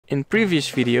In previous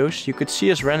videos you could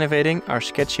see us renovating our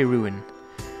sketchy ruin.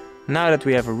 Now that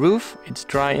we have a roof, it's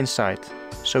dry inside,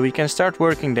 so we can start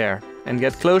working there and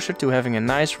get closer to having a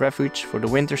nice refuge for the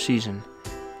winter season.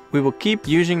 We will keep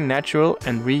using natural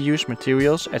and reused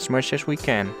materials as much as we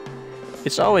can.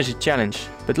 It's always a challenge,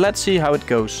 but let's see how it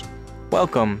goes.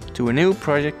 Welcome to a new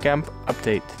Project Kamp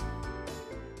update.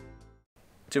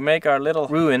 To make our little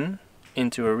ruin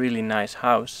into a really nice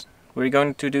house, we're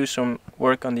going to do some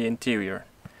work on the interior.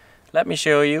 Let me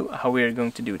show you how we are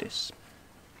going to do this.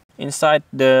 Inside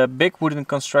the big wooden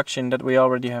construction that we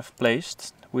already have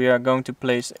placed, we are going to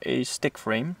place a stick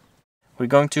frame. We're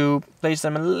going to place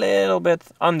them a little bit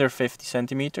under 50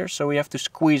 centimeters, so we have to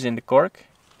squeeze in the cork.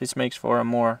 This makes for a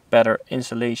more better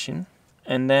insulation.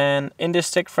 And then in this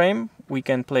stick frame we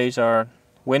can place our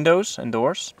windows and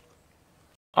doors.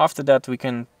 After that we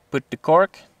can put the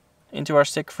cork into our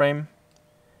stick frame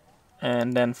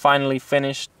and then finally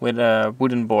finish with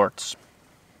wooden boards.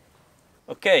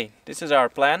 Okay, this is our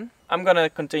plan. I'm gonna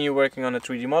continue working on a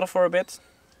 3D model for a bit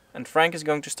and Frank is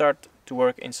going to start to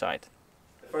work inside.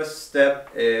 The first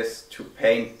step is to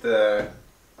paint the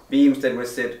beams that will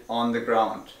sit on the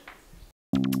ground.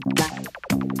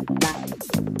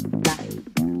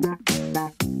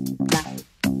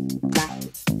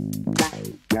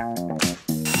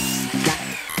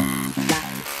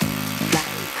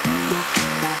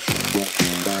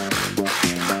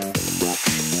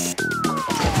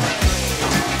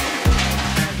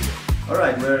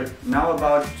 Alright, we're now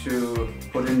about to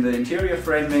put in the interior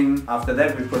framing. After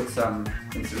that we put some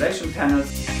insulation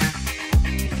panels.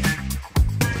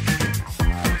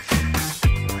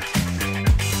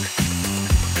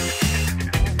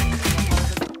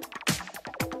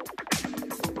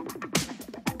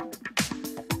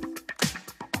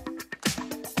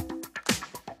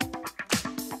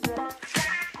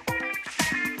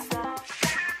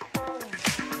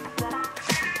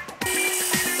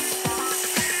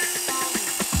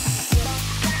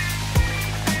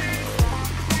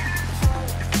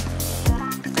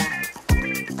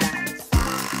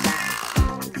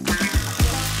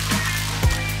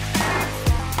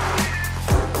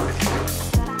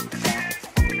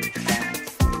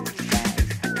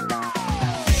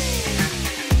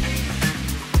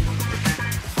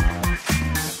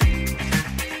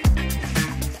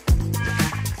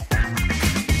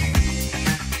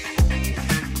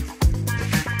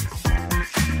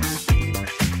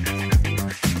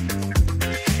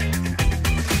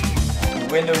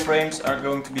 Window frames are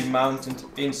going to be mounted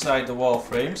inside the wall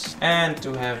frames, and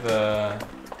to have a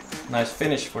nice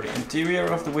finish for the interior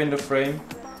of the window frame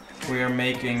we are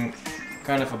making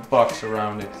kind of a box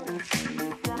around it.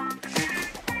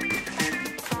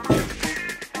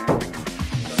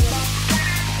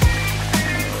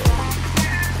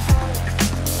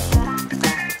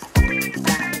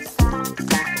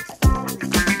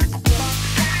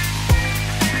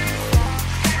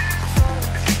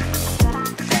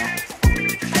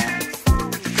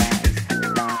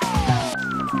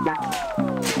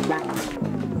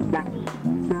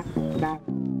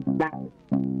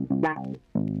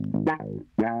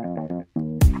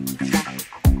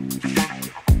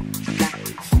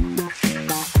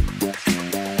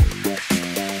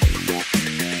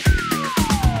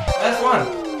 Last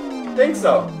one! Think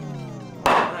so.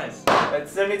 Nice. It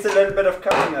still needs a little bit of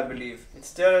cutting, I believe. It's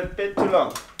still a bit too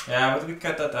long. Yeah, but we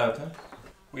cut that out, huh?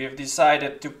 We have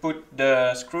decided to put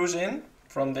the screws in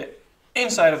from the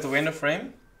inside of the window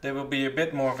frame. They will be a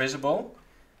bit more visible,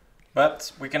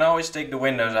 but we can always take the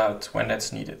windows out when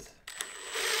that's needed.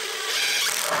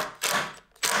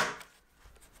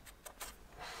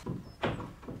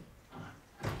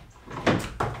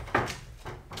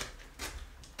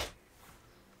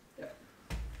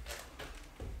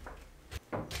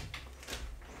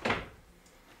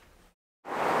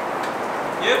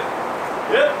 Yep.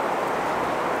 Yep.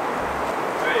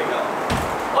 There you go.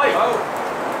 Oi! Oh.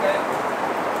 Okay.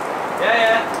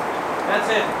 Yeah, that's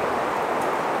it.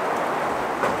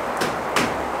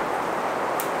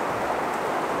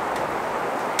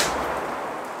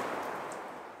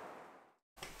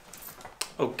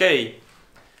 Okay,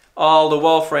 all the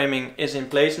wall framing is in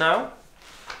place now.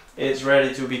 It's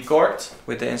ready to be corked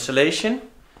with the insulation,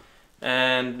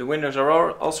 and the windows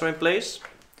are also in place.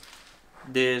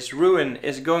 This ruin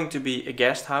is going to be a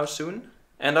guest house soon,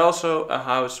 and also a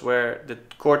house where the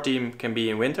core team can be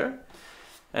in winter.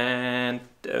 And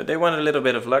they want a little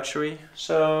bit of luxury,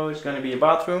 so it's going to be a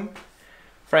bathroom.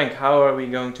 Frank, how are we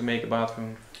going to make a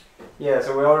bathroom? Yeah,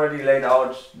 so we already laid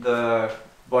out the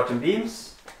bottom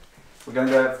beams. We're going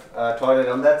to have a toilet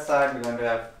on that side, we're going to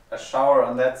have a shower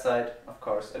on that side, of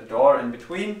course a door in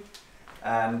between.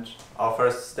 and our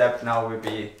first step now will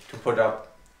be to put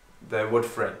up the wood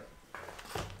frame.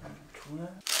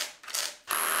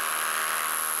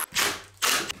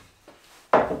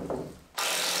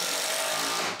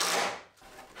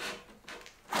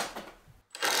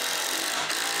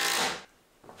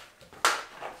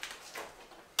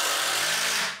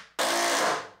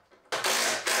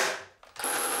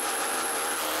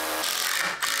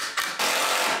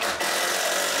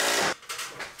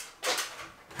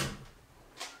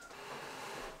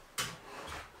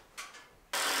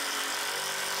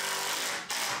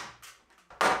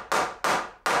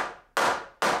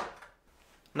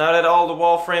 Now that all the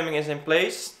wall framing is in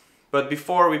place, but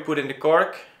before we put in the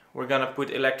cork, we're gonna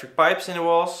put electric pipes in the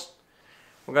walls.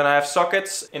 We're gonna have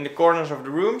sockets in the corners of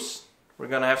the rooms. We're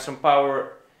gonna have some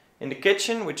power in the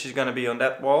kitchen, which is gonna be on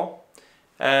that wall.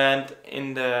 And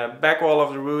in the back wall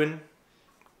of the ruin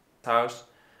house,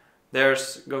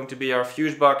 there's going to be our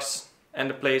fuse box and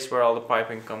the place where all the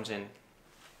piping comes in.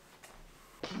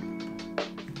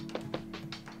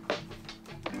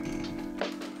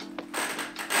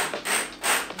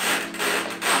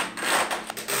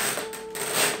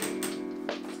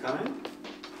 Coming.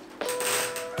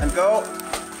 And go.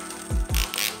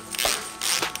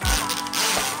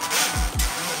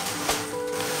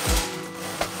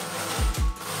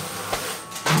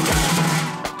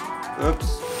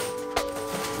 Oops.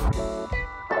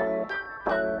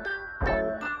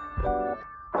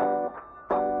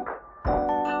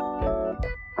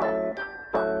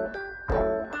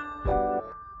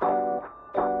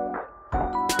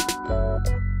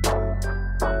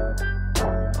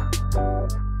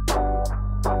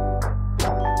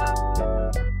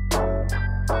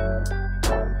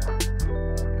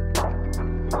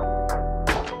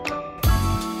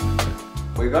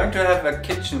 We're going to have a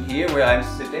kitchen here where I'm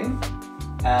sitting,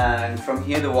 and from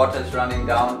here the water is running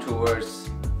down towards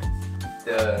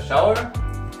the shower,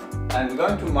 and we're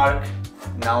going to mark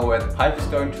now where the pipe is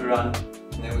going to run,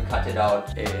 and then we cut it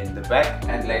out in the back,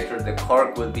 and later the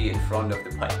cork will be in front of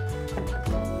the pipe.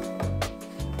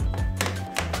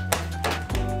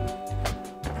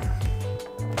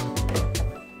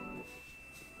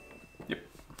 Yep.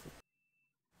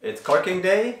 It's corking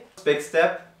day, big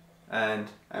step. And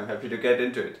I'm happy to get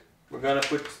into it. We're gonna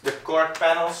put the cork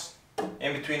panels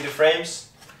in between the frames.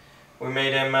 We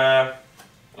made them a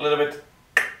little bit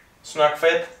snug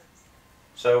fit,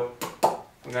 so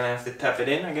we're gonna have to tap it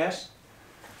in, I guess.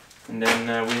 And then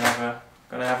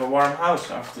gonna have a warm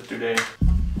house after today.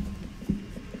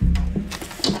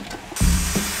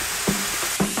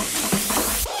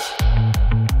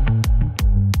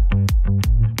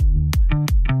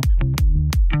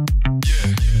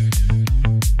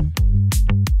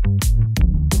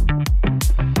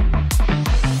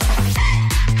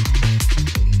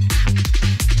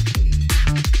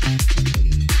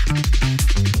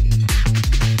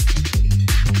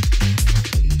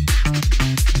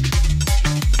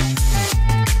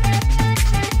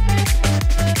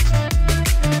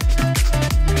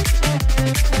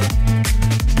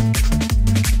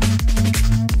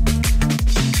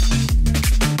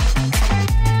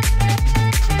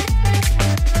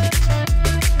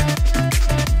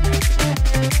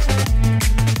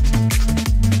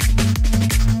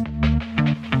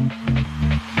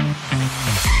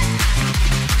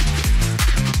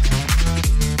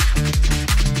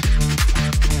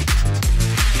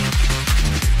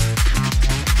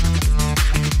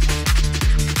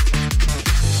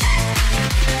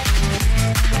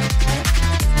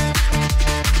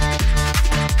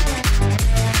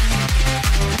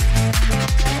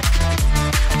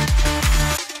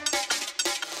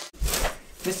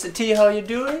 Mr. T, how you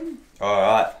doing?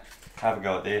 Alright, have a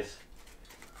go at this.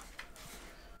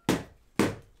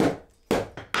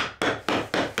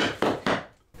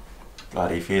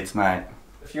 Bloody fits, mate.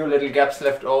 A few little gaps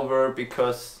left over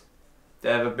because they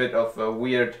have a bit of a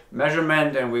weird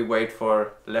measurement, and we wait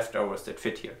for leftovers that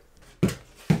fit here.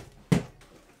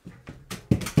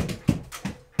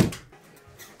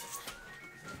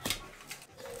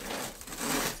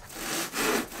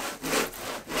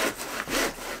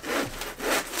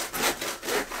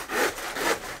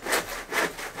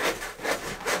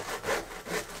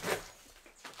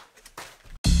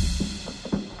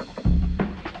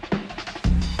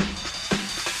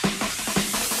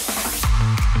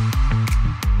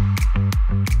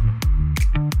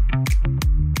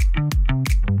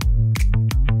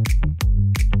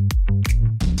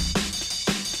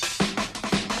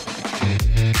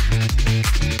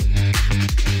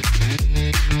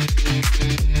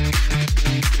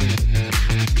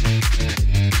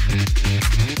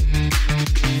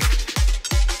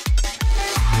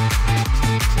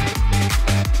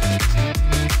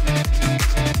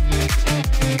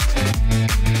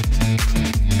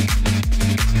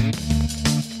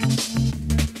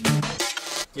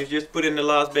 just put in the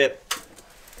last bit.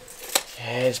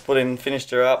 Yeah, just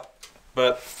finished her up.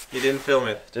 But you didn't film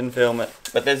it. Didn't film it.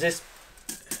 But there's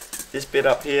this bit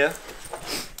up here,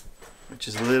 which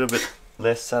is a little bit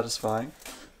less satisfying.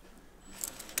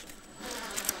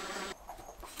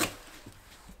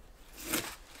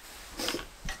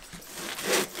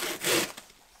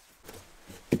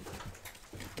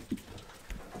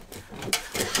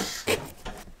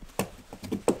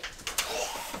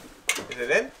 Is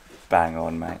it in? Bang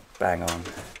on, mate. Bang on.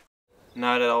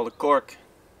 Now that all the cork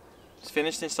is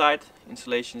finished inside,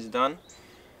 insulation is done.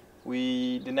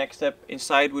 The next step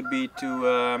inside would be to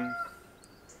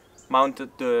mount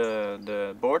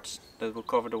the boards that will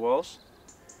cover the walls.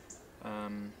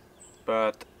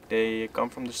 But they come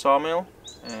from the sawmill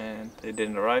and they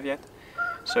didn't arrive yet.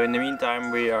 So in the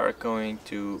meantime we are going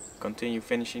to continue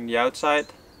finishing the outside.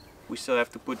 We still have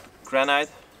to put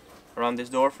granite around this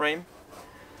door frame.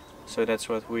 So that's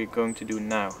what we're going to do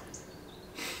now.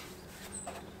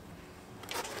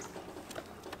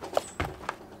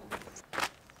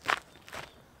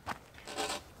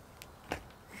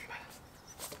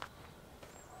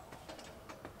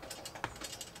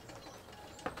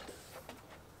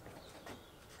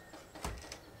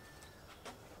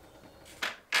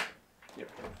 Yep.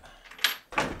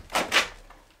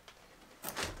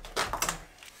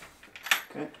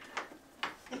 Okay.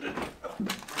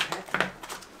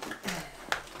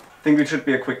 I think it should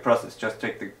be a quick process. Just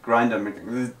take the grinder and make it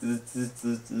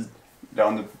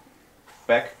down the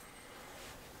back.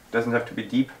 Doesn't have to be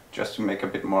deep, just to make a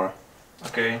bit more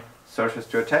Okay. surface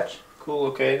to attach. Cool,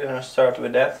 okay, then I'll start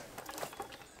with that.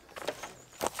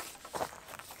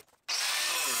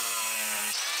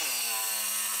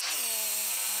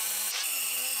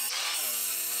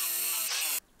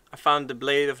 I found the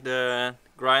blade of the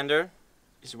grinder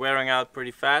is wearing out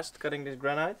pretty fast cutting this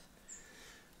granite.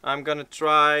 I'm gonna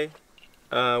try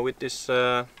with this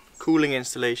cooling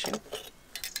installation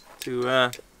to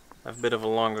have a bit of a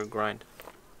longer grind.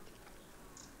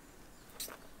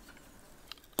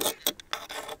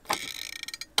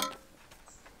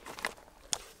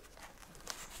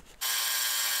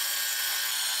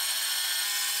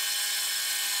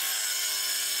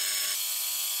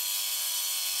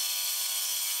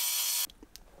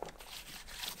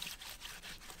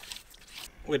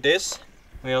 With this,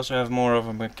 we also have more of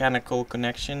a mechanical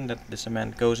connection that the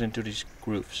cement goes into these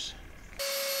grooves.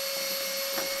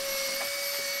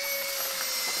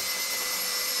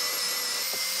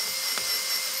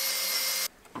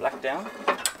 Black down?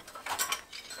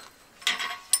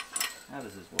 How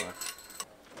does this work?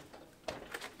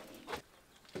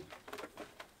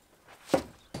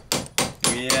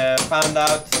 We found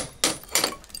out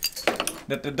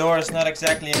that the door is not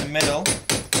exactly in the middle.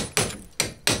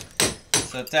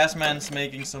 So Tasman's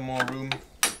making some more room.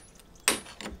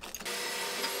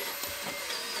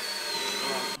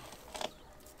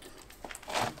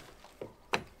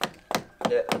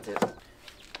 Yeah, that's it.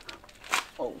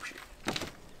 Oh shit.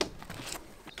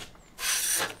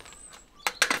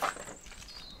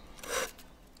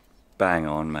 Bang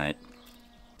on, mate.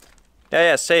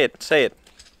 Yeah, say it, say it.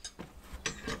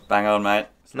 Bang on, mate.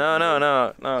 No,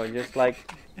 just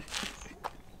like...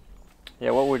 Yeah,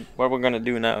 what we're gonna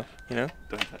do now, you know?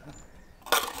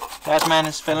 Tasman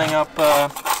is filling up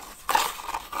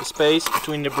the space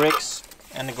between the bricks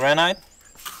and the granite.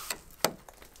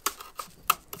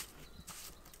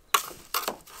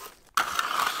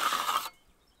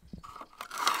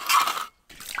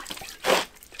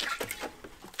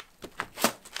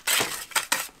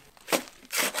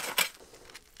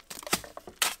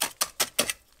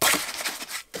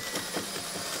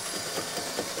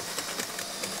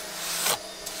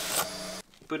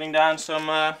 Putting down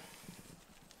some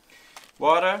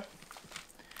water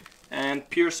and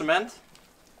pure cement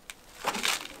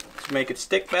to make it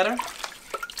stick better.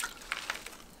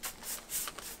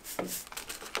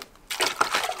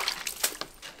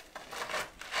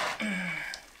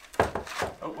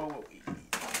 Oh.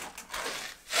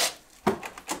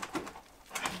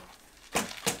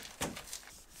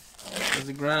 Because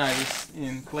the granite is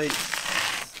in place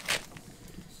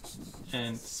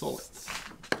and solid.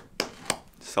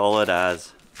 Solid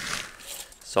as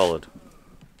solid.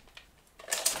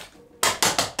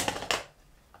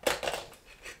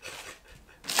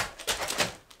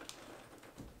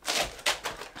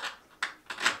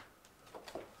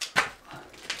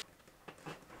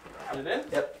 Is it in?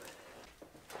 Yep.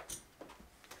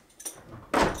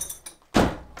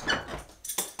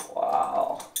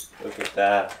 Wow. Look at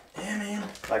that. Yeah, man.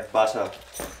 Like butter.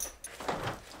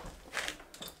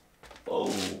 Oh,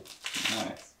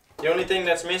 nice. The only thing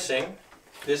that's missing,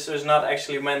 this is not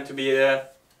actually meant to be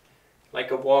like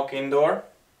a walk-in door.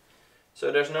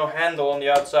 So there's no handle on the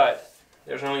outside.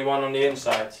 There's only one on the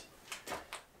inside.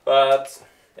 But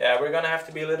yeah, we're gonna have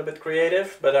to be a little bit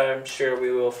creative, but I'm sure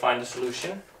we will find a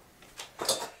solution.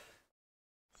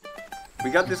 We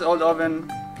got this old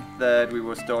oven that we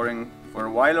were storing for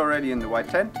a while already in the white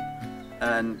tent,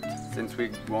 and since we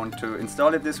want to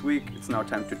install it this week, it's now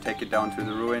time to take it down to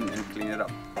the ruin and clean it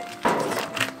up.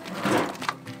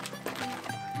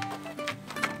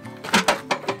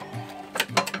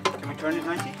 Can we turn it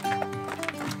 90?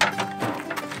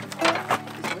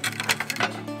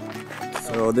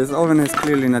 So this oven has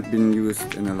clearly not been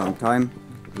used in a long time.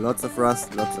 Lots of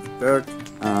rust, lots of dirt.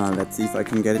 Let's see if I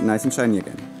can get it nice and shiny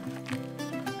again.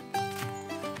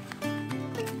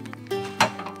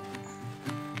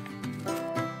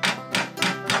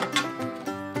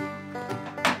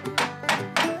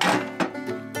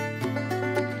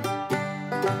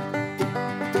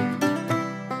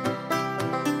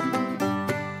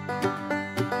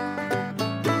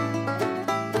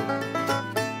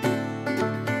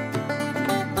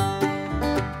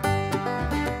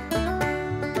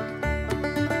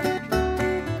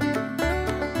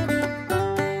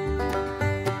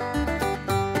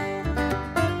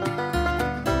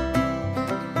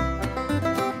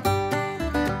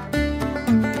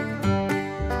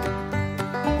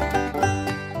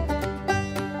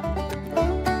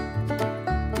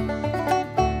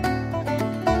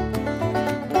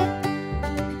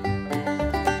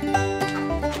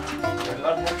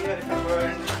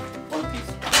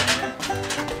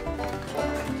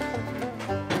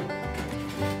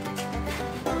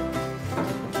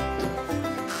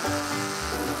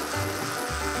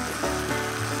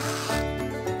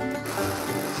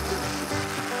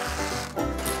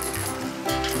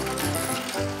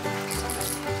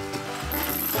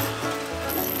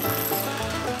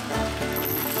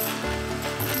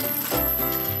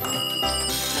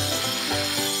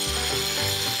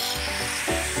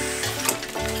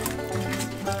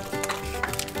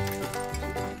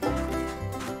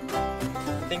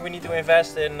 I think we need to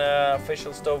invest in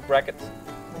official stove bracket,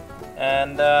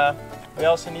 and we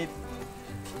also need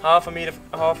half a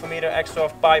meter extra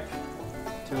of pipe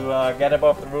to get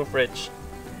above the roof ridge.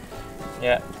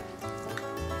 Yeah.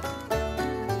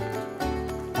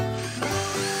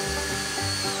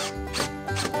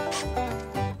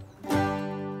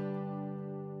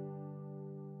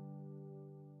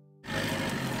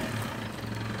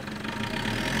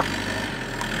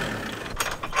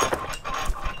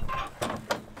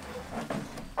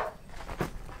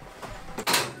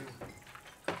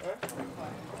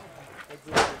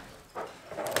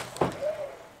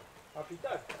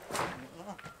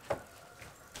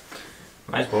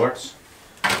 Nice boards.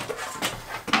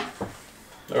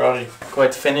 They're already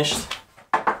quite finished.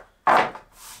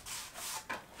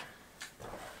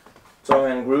 Tongue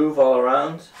and groove all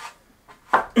around.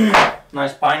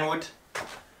 Nice pine wood.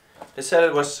 They said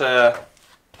it was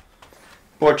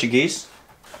Portuguese.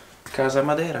 Casa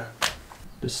Madeira.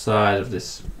 The size of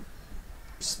this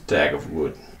stack of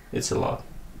wood. It's a lot.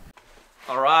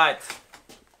 Alright.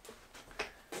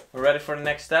 We're ready for the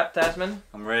next step, Tasman.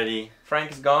 I'm ready.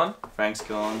 Frank is gone. Frank's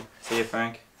gone. See you,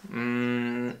 Frank.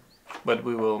 But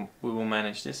we will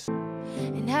manage this.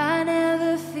 And I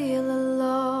never feel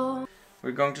alone.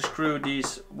 We're going to screw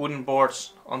these wooden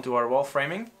boards onto our wall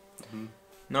framing.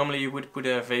 Normally you would put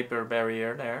a vapor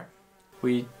barrier there.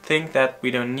 We think that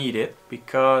we don't need it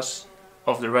because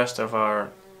of the rest of our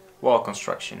wall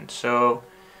construction. So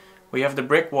we have the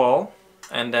brick wall,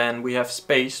 and then we have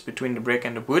space between the brick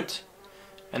and the wood.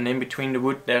 And in between the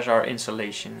wood there's our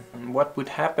insulation. And what would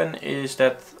happen is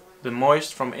that the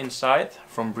moist from inside,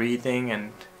 from breathing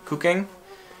and cooking,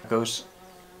 goes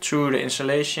through the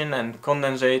insulation and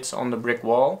condensates on the brick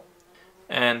wall.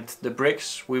 And the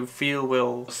bricks, we feel,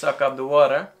 will suck up the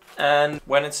water. And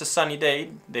when it's a sunny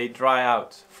day, they dry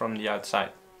out from the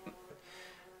outside.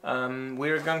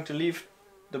 We're going to leave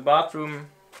the bathroom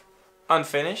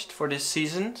unfinished for this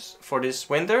season, for this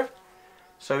winter.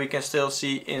 So we can still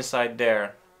see inside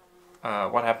there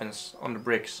what happens on the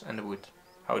bricks and the wood,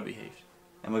 how it behaves.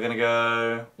 And we're gonna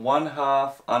go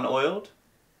 1/2 unoiled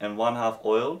and 1/2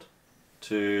 oiled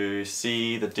to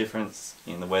see the difference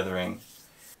in the weathering.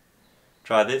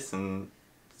 Try this and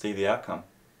see the outcome.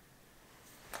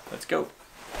 Let's go.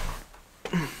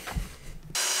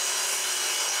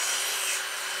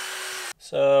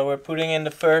 So we're putting in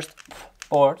the first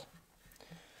board.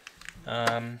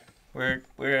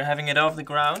 We're having it off the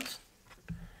ground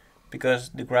because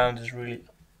the ground is really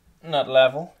not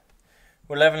level.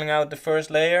 We're leveling out the first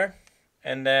layer,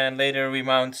 and then later we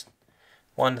mount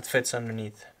one that fits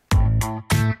underneath.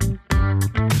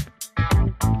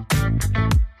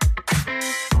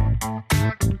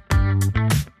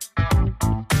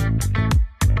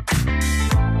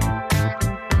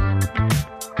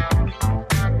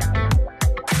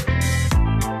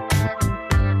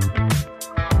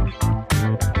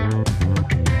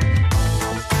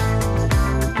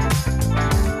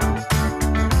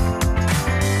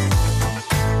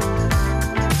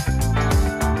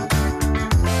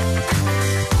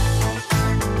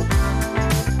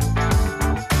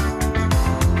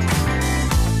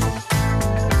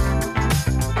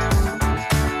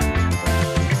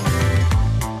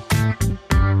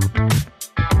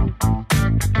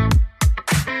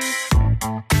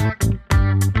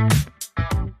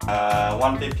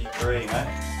 153, mate.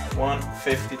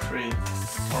 153.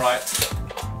 Alright.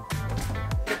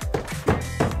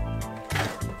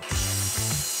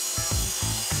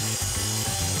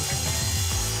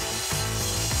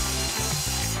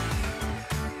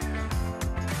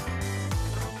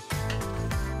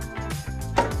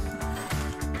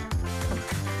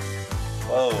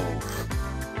 Whoa.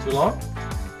 Too long?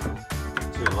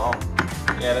 Too long.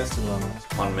 Yeah, that's too long.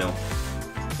 1 mil.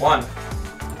 1. 0.5.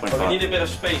 But we need a bit of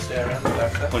space there on the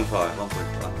left. 0.5,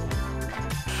 1.5.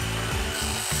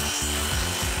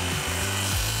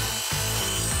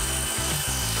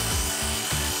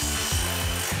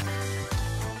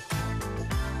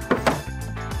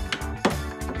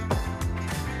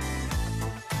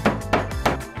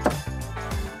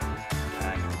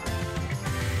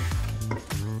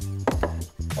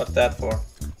 What's that for?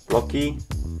 Blocky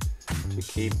to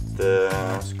keep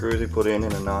the screws we put in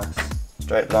a nice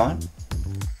straight line.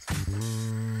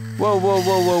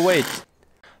 Whoa, wait.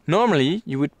 Normally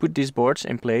you would put these boards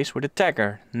in place with a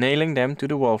tagger, nailing them to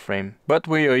the wall frame. But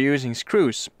we are using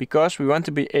screws, because we want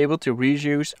to be able to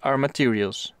reuse our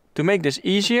materials. To make this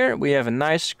easier, we have a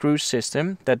nice screw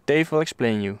system that Dave will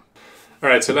explain you.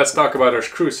 Alright, so let's talk about our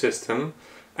screw system.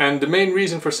 And the main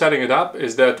reason for setting it up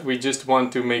is that we just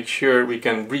want to make sure we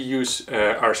can reuse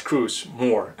our screws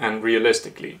more and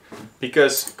realistically.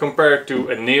 Because compared to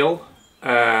a nail,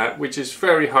 which is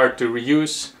very hard to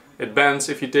reuse, it bends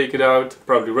if you take it out,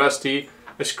 probably rusty.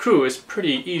 A screw is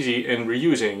pretty easy in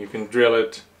reusing. You can drill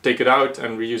it, take it out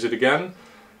and reuse it again.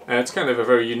 It's kind of a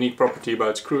very unique property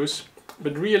about screws.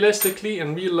 But realistically,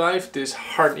 in real life, this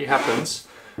hardly happens.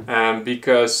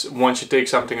 Because once you take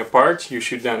something apart, you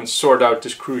should then sort out the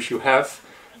screws you have,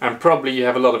 and probably you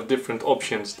have a lot of different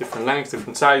options, different lengths,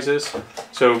 different sizes.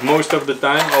 So most of the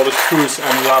time all the screws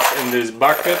end up in this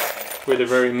bucket with a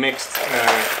very mixed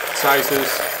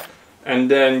sizes, and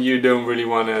then you don't really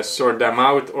want to sort them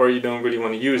out, or you don't really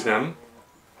want to use them.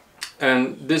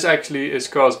 And this actually is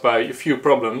caused by a few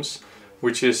problems,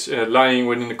 which is lying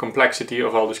within the complexity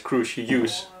of all the screws you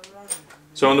use.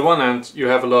 So on the one hand, you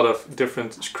have a lot of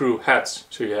different screw heads.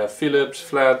 So you have Phillips,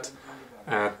 flat,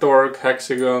 torque,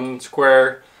 hexagon,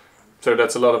 square. So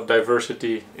that's a lot of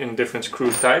diversity in different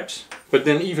screw types. But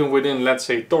then even within, let's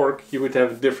say, torque, you would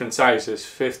have different sizes,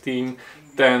 15,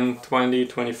 10, 20,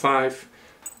 25.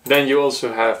 Then you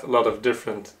also have a lot of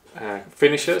different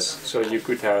finishes. So you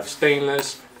could have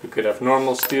stainless, you could have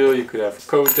normal steel, you could have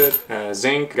coated,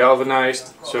 zinc,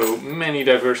 galvanized. So many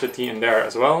diversity in there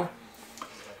as well.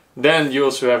 Then you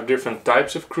also have different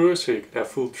types of screws, so you could have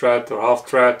full thread or half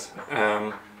thread,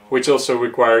 which also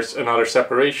requires another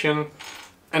separation.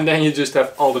 And then you just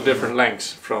have all the different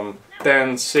lengths from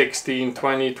 10, 16,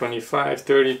 20, 25,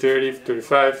 30, 30,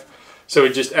 35. So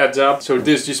it just adds up. So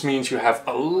this just means you have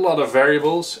a lot of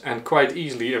variables and quite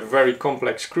easily a very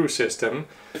complex screw system.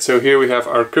 So here we have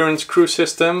our current screw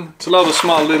system. It's a lot of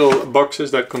small little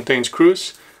boxes that contain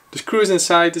screws. The screws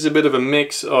inside is a bit of a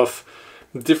mix of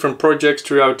different projects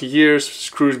throughout the years,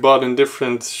 screws bought in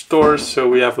different stores. So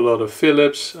we have a lot of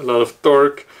Phillips, a lot of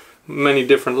torque, many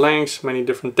different lengths, many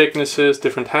different thicknesses,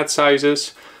 different head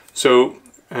sizes. So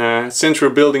since we're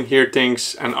building here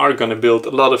things and are gonna build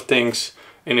a lot of things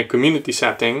in a community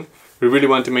setting, we really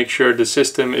want to make sure the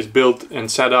system is built and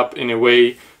set up in a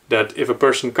way that if a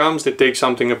person comes, they take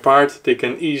something apart, they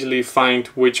can easily find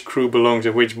which screw belongs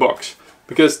in which box.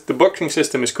 Because the boxing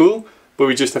system is cool, but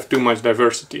we just have too much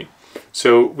diversity.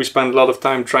 So we spend a lot of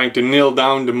time trying to nail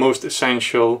down the most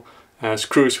essential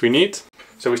screws we need.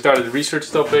 So we started a research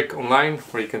topic online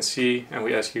where you can see, and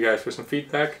we ask you guys for some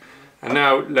feedback. And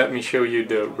now let me show you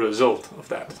the result of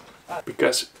that.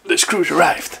 Because the screws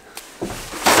arrived.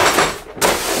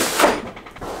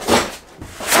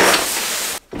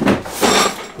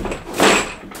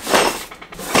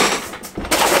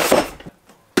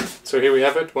 So here we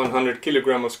have it, 100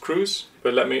 kilograms of screws,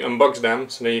 but let me unbox them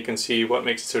so that you can see what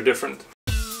makes it so different.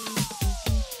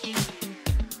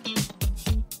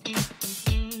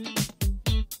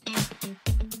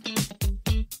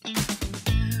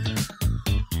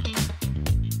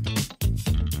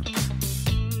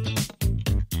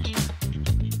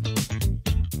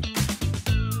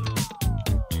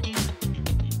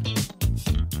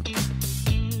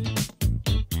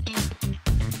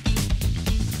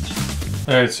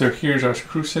 Alright, so here's our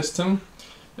screw system.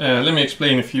 Let me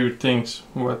explain a few things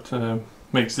what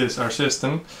makes this our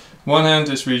system. One hand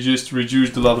is we just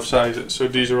reduced a lot of sizes. So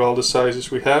these are all the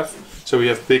sizes we have. So we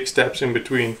have big steps in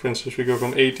between. For instance, we go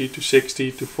from 80 to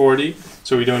 60 to 40.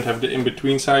 So we don't have the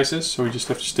in-between sizes. So we just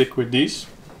have to stick with these.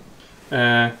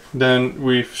 Then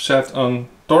we've set on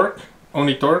torque,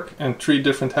 only torque, and 3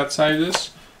 different head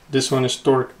sizes. This one is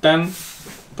torque 10,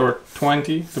 torque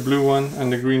 20, the blue one,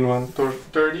 and the green one torque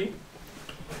 30.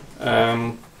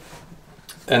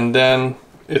 And then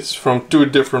it's from 2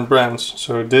 different brands.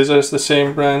 So this is the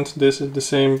same brand, this is the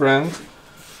same brand.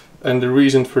 And the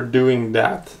reason for doing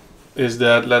that is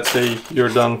that, let's say you're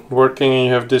done working and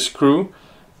you have this screw,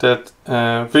 that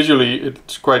visually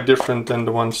it's quite different than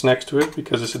the ones next to it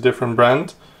because it's a different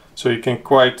brand. So you can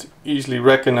quite easily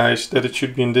recognize that it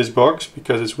should be in this box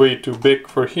because it's way too big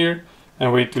for here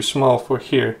and way too small for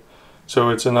here. So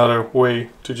it's another way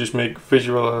to just make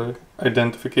visual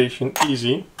identification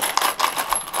easy.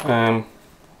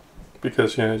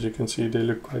 Because yeah, as you can see, they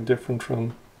look quite different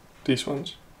from these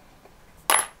ones.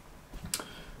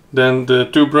 Then the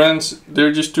 2 brands,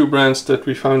 they're just 2 brands that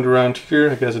we found around here.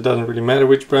 I guess it doesn't really matter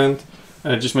which brand.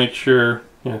 Just make sure,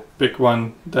 yeah, pick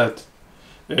one that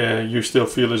you still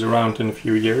feel is around in a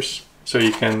few years, so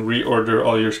you can reorder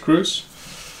all your screws.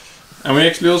 And we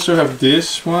actually also have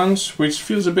these ones, which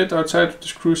feels a bit outside of the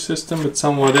screw system, but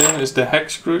somewhat in, is the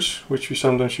hex screws, which we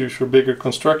sometimes use for bigger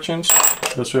constructions.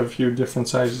 We also have a few different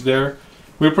sizes there.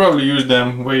 We'll probably use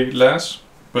them way less,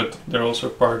 but they're also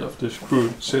part of the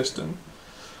screw system.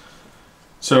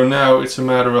 So now it's a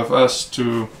matter of us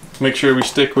to make sure we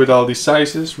stick with all these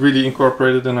sizes, really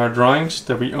incorporate it in our drawings,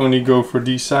 that we only go for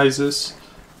these sizes,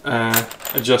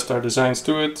 adjust our designs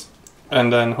to it,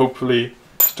 and then hopefully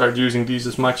start using these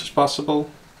as much as possible.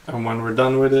 And when we're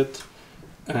done with it,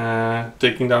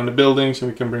 taking down the buildings,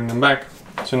 and we can bring them back.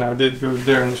 So now this goes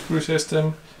there in the screw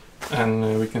system,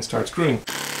 and we can start screwing.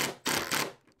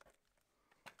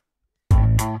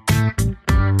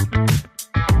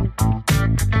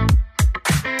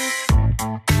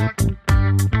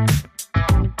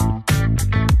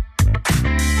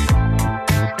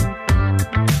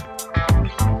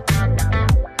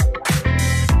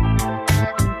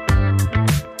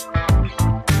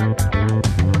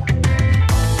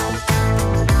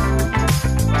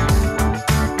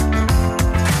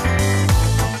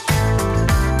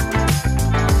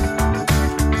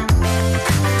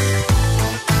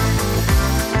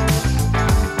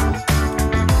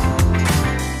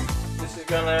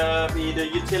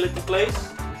 Utility place.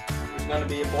 There's going to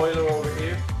be a boiler over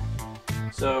here,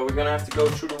 so we're going to have to go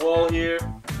through the wall here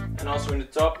and also in the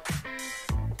top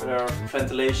with our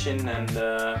ventilation and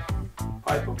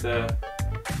pipe of the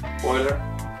boiler.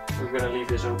 We're going to leave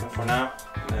this open for now,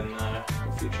 and then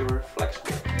in the future we're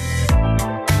flexible.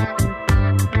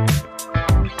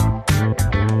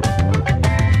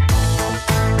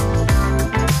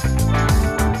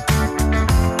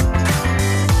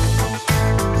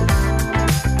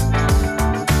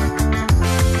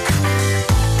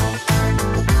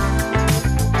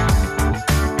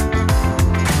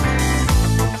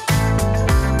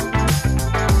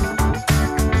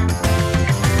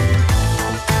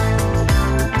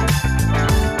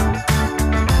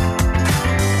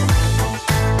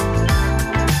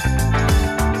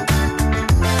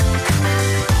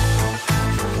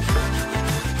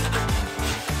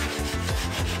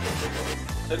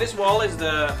 So this wall is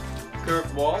the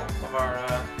curved wall of our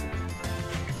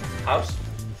house,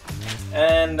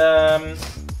 and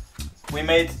we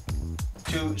made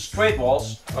 2 straight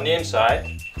walls on the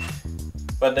inside,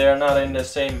 but they are not in the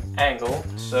same angle,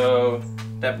 so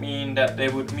that means that they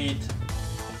would meet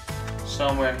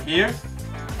somewhere here.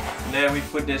 And there we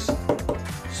put this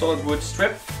solid wood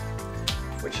strip,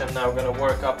 which I'm now going to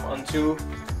work up onto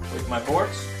with my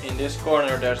boards. In this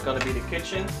corner there's going to be the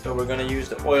kitchen, so we're going to use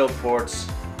the oil boards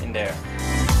in there.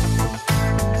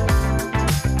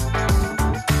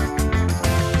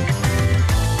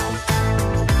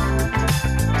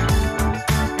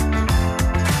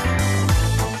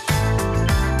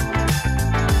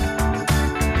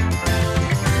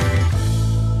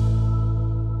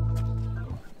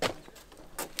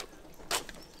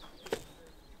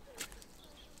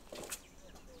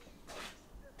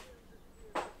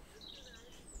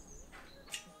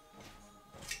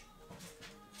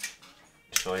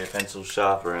 Show your pencil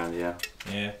sharp around here.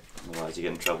 Yeah. Otherwise you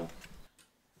get in trouble.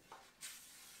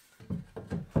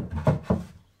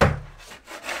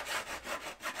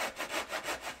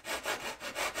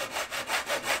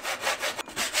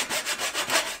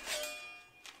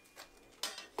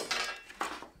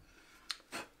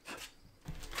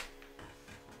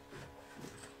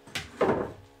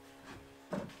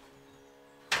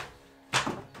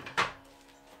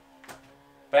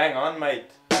 Bang on, mate.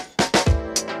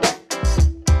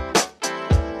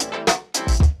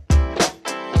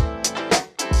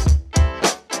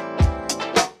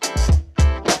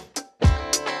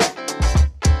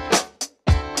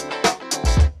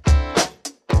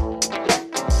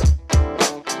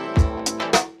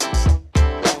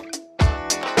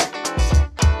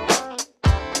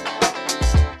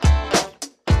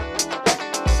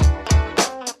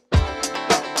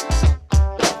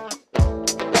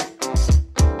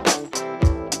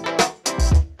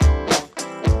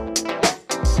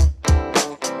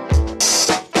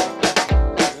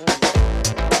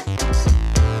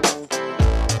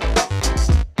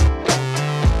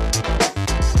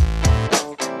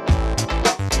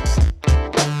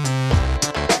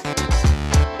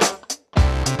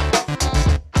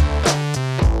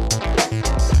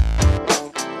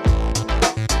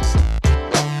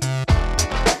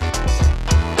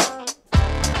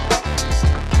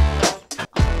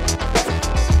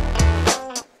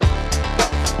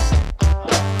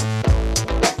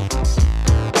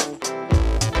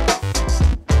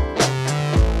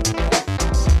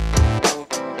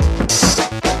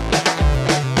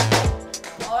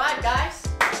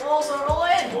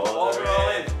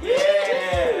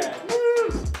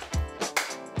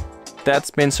 That's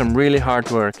been some really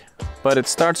hard work, but it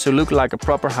starts to look like a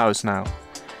proper house now.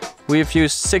 We have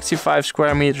used 65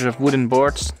 square meters of wooden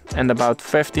boards and about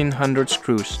 1500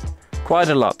 screws. Quite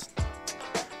a lot.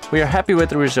 We are happy with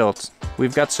the results.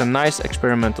 We've got some nice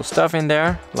experimental stuff in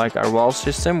there, like our wall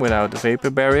system without the vapor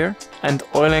barrier and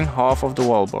oiling half of the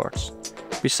wall boards.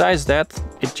 Besides that,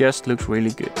 it just looks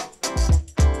really good.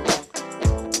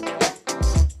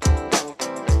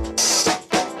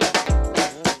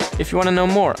 If you want to know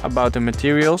more about the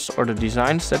materials or the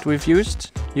designs that we've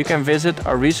used, you can visit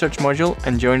our research module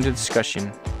and join the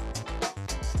discussion.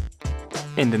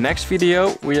 In the next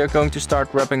video, we are going to start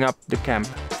wrapping up the camp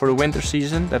for the winter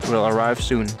season that will arrive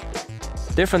soon.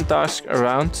 Different tasks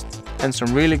around and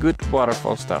some really good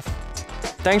waterfall stuff.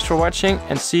 Thanks for watching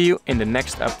and see you in the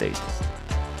next update.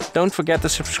 Don't forget to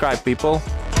subscribe, people.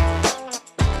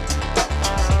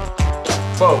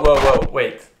 Whoa,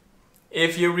 wait.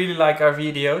 If you really like our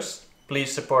videos,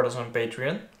 please support us on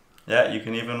Patreon. Yeah, you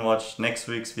can even watch next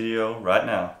week's video right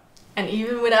now. And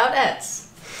even without ads.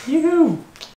 Yoo-hoo!